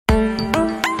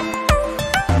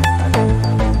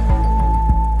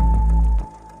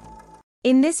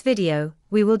In this video,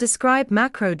 we will describe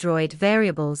MacroDroid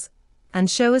variables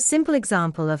and show a simple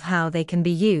example of how they can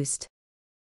be used.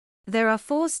 There are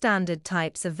 4 standard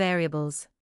types of variables.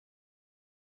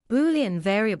 Boolean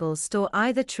variables store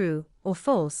either true or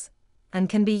false and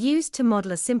can be used to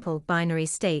model a simple binary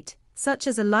state, such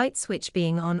as a light switch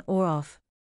being on or off.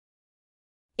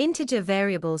 Integer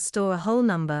variables store a whole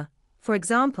number, for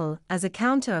example, as a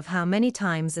counter of how many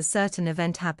times a certain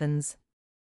event happens.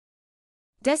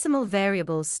 Decimal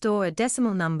variables store a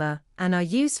decimal number and are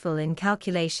useful in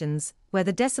calculations where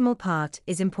the decimal part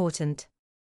is important.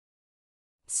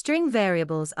 String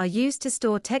variables are used to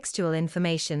store textual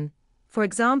information. For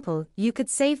example, you could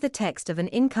save the text of an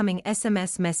incoming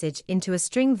SMS message into a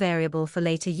string variable for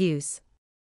later use.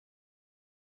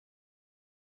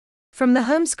 From the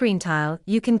home screen tile,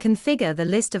 you can configure the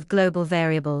list of global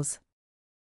variables.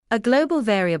 A global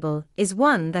variable is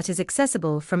one that is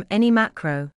accessible from any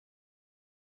macro.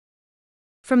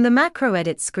 From the Macro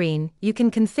Edit screen, you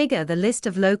can configure the list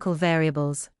of local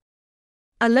variables.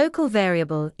 A local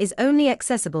variable is only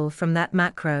accessible from that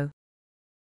macro.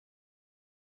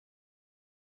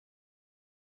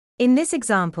 In this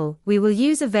example, we will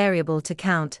use a variable to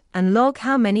count and log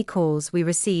how many calls we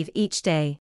receive each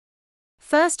day.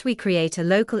 First, we create a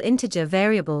local integer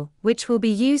variable, which will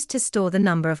be used to store the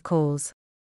number of calls.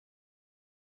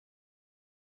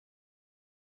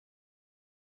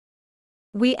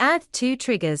 We add 2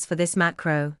 triggers for this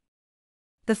macro.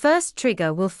 The first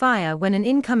trigger will fire when an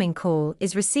incoming call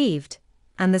is received,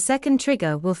 and the second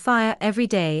trigger will fire every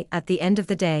day at the end of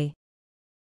the day.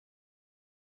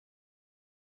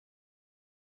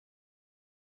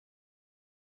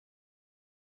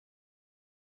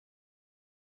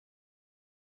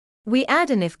 We add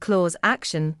an if clause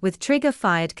action with trigger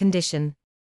fired condition.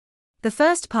 The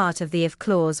first part of the if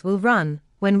clause will run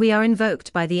when we are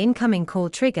invoked by the incoming call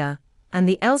trigger, and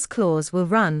the else clause will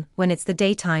run when it's the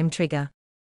daytime trigger.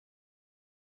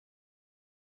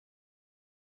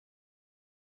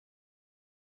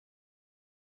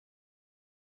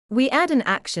 We add an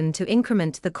action to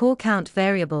increment the call count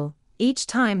variable each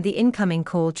time the incoming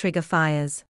call trigger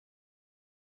fires.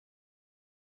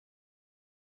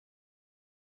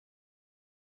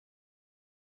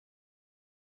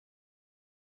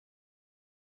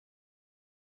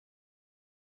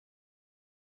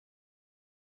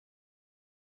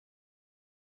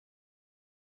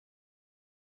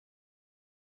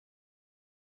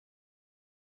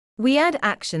 We add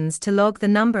actions to log the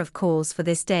number of calls for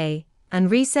this day,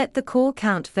 and reset the call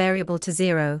count variable to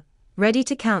 0, ready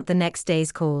to count the next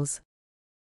day's calls.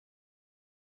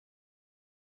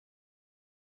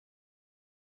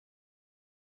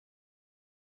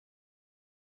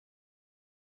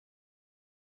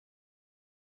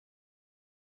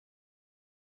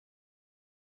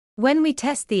 When we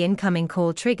test the incoming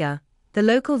call trigger, the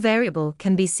local variable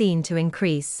can be seen to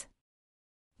increase.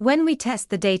 When we test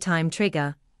the daytime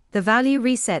trigger, the value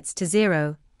resets to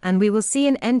 0, and we will see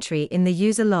an entry in the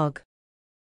user log.